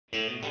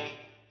Hi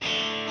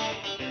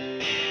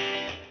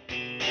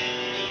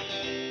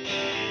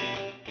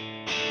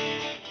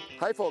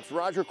folks,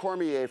 Roger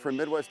Cormier from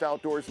MidWest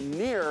Outdoors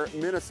near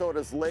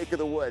Minnesota's Lake of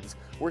the Woods.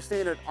 We're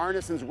staying at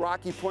Arnesens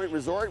Rocky Point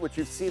Resort, which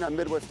you've seen on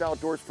MidWest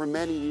Outdoors for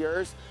many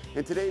years.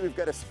 And today we've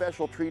got a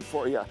special treat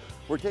for you.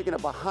 We're taking a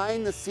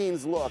behind the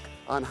scenes look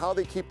on how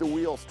they keep the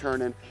wheels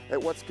turning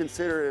at what's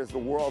considered as the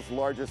world's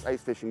largest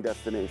ice fishing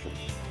destination.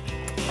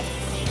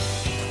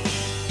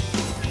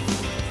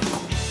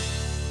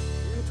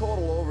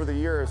 Total over the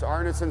years,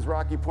 Arnesens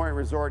Rocky Point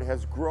Resort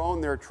has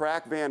grown their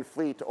track van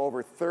fleet to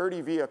over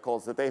 30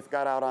 vehicles that they've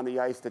got out on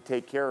the ice to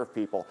take care of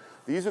people.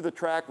 These are the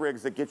track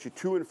rigs that get you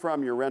to and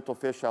from your rental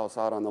fish house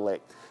out on the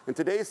lake. In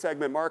today's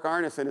segment, Mark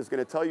Arnesen is going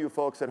to tell you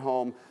folks at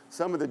home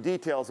some of the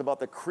details about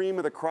the cream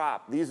of the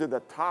crop. These are the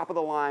top of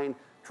the line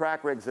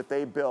track rigs that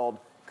they build,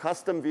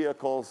 custom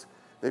vehicles.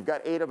 They've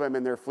got 8 of them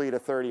in their fleet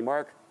of 30.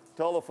 Mark,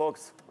 tell the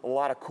folks a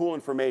lot of cool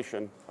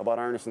information about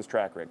Arnesens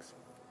track rigs.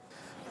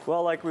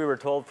 Well, like we were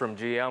told from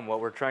GM, what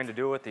we're trying to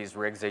do with these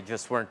rigs, they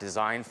just weren't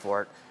designed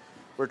for it.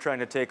 We're trying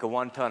to take a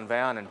 1-ton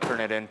van and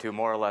turn it into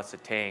more or less a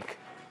tank.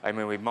 I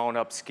mean, we mount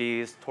up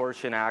skis,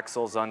 torsion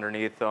axles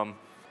underneath them.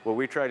 What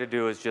we try to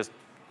do is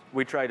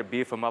we try to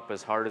beef them up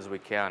as hard as we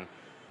can.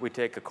 We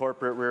take a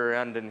corporate rear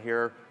end in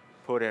here,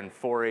 put in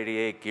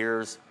 488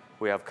 gears.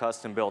 We have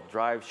custom built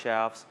drive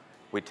shafts.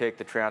 We take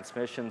the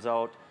transmissions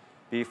out,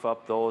 beef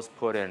up those,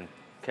 put in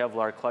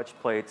Kevlar clutch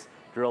plates,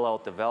 drill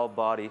out the valve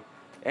body.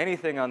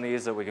 Anything on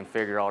these that we can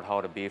figure out how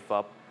to beef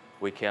up,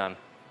 we can.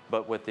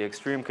 But with the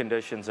extreme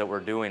conditions that we're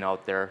doing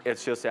out there,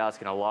 it's just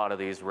asking a lot of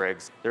these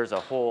rigs. There's a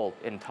whole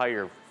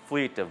entire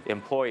fleet of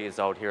employees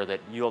out here that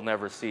you'll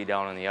never see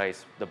down on the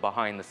ice, the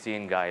behind the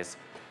scene guys.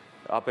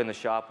 Up in the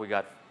shop, we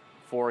got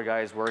 4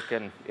 guys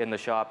working in the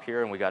shop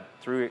here, and we got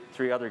three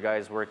other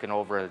guys working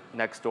over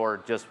next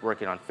door just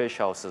working on fish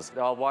houses.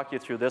 I'll walk you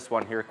through this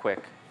one here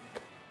quick.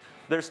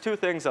 There's 2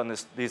 things on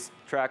these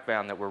track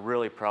van that we're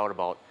really proud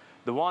about.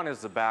 The one is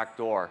the back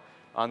door.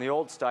 On the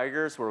old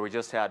Steigers, where we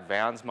just had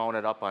vans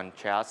mounted up on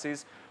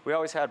chassis, we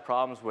always had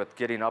problems with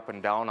getting up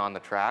and down on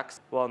the tracks.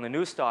 Well, in the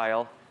new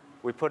style,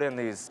 we put in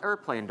these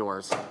airplane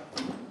doors.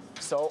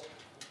 So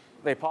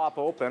they pop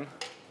open,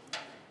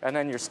 and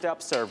then your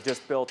steps are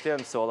just built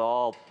in,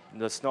 so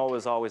the snow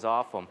is always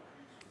off them.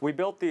 We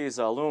built these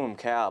aluminum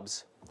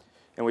cabs,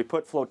 and we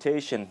put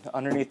flotation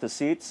underneath the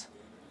seats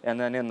and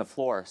then in the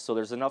floor. So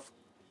there's enough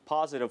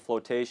positive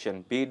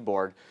flotation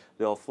beadboard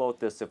that'll float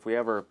this if we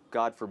ever,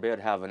 God forbid,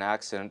 have an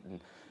accident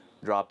and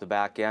drop the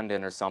back end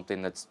in or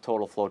something. That's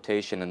total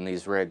flotation in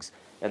these rigs.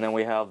 And then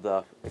we have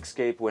the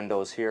escape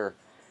windows here.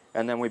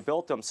 And then we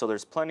built them so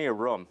there's plenty of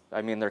room.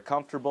 I mean, they're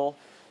comfortable.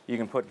 You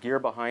can put gear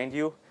behind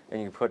you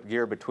and you can put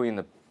gear between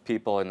the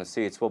people in the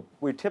seats. Well,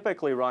 we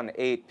typically run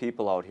 8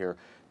 people out here,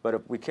 but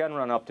if we can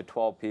run up to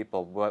 12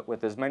 people. But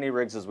with as many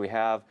rigs as we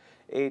have,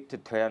 8 to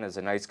 10 is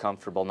a nice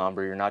comfortable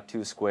number. You're not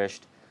too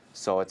squished.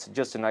 So it's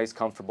just a nice,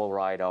 comfortable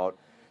ride out.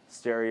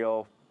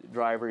 Stereo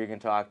driver you can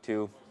talk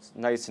to. It's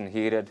nice and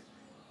heated.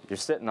 You're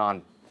sitting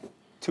on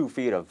 2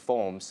 feet of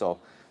foam, so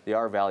the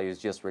R value is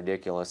just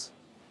ridiculous.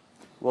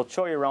 We'll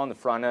show you around the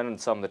front end and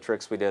some of the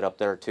tricks we did up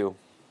there too.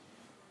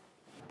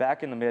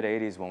 Back in the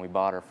mid-'80s when we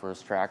bought our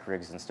first track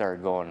rigs and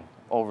started going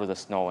over the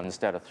snow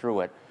instead of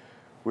through it,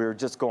 we were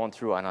just going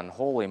through an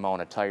unholy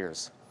amount of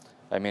tires.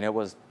 I mean,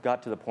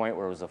 got to the point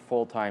where it was a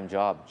full-time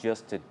job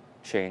just to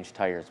change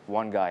tires.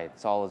 One guy,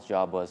 that's all his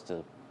job was,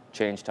 to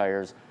change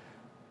tires,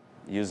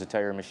 use the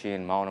tire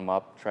machine, mount them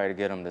up, try to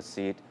get them to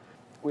seat.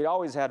 We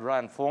always had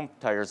ran foam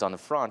tires on the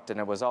front, and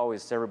it was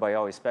always, everybody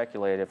always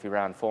speculated if you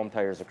ran foam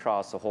tires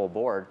across the whole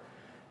board,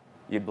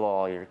 you'd blow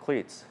all your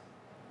cleats.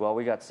 Well,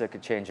 we got sick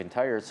of changing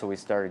tires, so we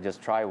started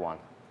just try one.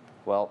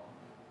 Well,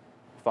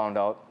 found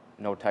out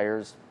no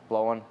tires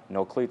blowing,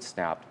 no cleats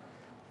snapped.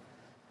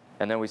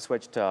 And then we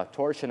switched to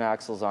torsion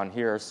axles on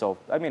here. So,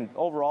 I mean,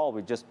 overall,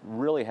 we're just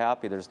really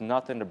happy. There's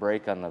nothing to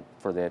break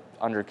for the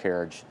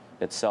undercarriage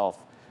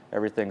itself.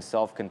 Everything's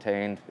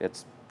self-contained.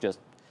 It's just,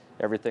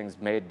 everything's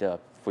made to,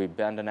 if we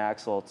bend an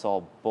axle, it's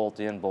all bolt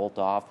in, bolt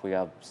off. We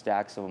have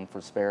stacks of them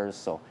for spares.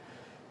 So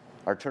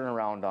our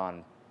turnaround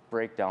on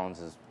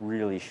breakdowns is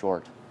really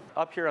short.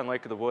 Up here on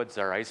Lake of the Woods,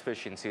 our ice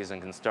fishing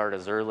season can start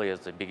as early as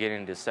the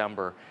beginning of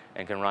December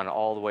and can run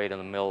all the way to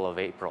the middle of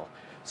April.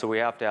 So we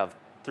have to have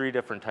 3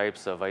 different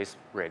types of ice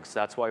rigs.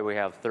 That's why we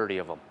have 30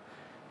 of them.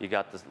 You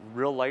got this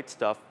real light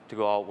stuff to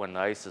go out when the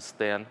ice is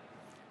thin,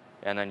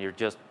 and then you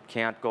just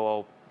can't go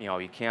out,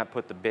 you can't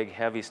put the big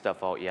heavy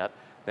stuff out yet.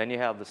 Then you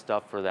have the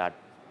stuff for that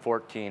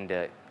 14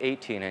 to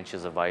 18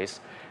 inches of ice,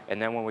 and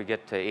then when we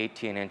get to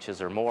 18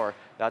 inches or more,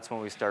 that's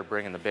when we start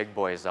bringing the big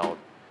boys out.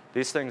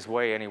 These things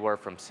weigh anywhere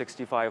from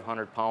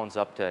 6,500 pounds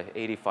up to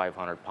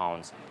 8,500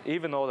 pounds.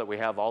 Even though that we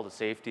have all the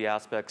safety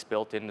aspects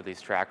built into these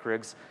track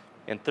rigs,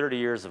 in 30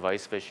 years of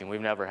ice fishing,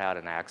 we've never had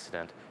an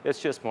accident. It's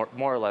just more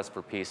or less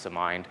for peace of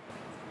mind.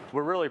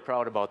 We're really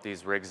proud about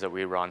these rigs that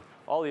we run.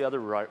 All the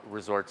other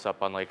resorts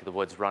up on Lake of the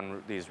Woods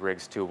run these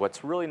rigs too.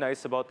 What's really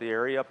nice about the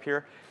area up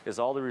here is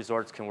all the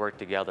resorts can work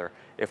together.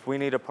 If we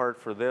need a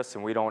part for this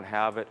and we don't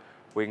have it,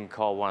 we can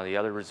call one of the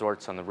other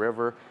resorts on the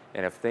river,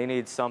 and if they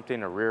need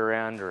something, a rear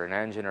end or an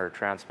engine or a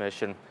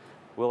transmission,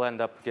 we'll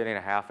end up getting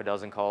a half a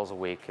dozen calls a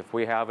week. If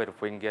we have it,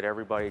 if we can get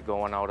everybody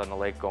going out on the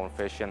lake going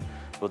fishing,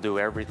 we'll do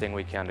everything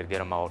we can to get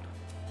them out.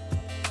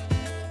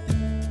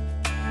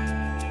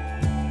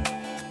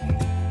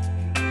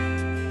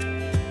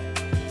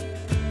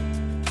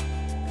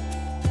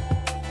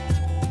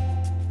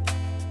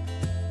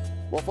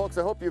 Well, folks,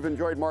 I hope you've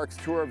enjoyed Mark's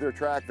tour of their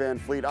track van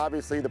fleet.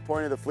 Obviously, the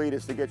point of the fleet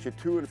is to get you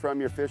to and from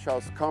your fish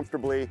house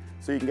comfortably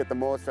so you can get the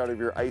most out of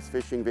your ice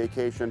fishing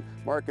vacation.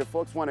 Mark, if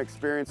folks want to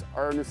experience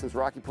Arnesens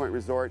Rocky Point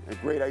Resort, a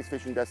great ice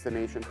fishing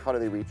destination, how do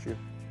they reach you?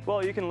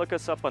 Well, you can look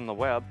us up on the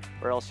web,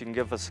 or else you can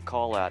give us a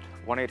call at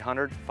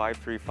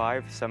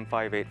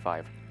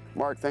 1-800-535-7585.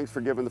 Mark, thanks for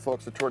giving the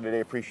folks a tour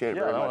today. Appreciate it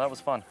very much. Yeah, that was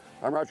fun.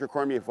 I'm Roger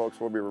Cormier, folks.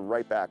 We'll be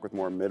right back with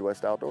more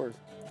Midwest Outdoors.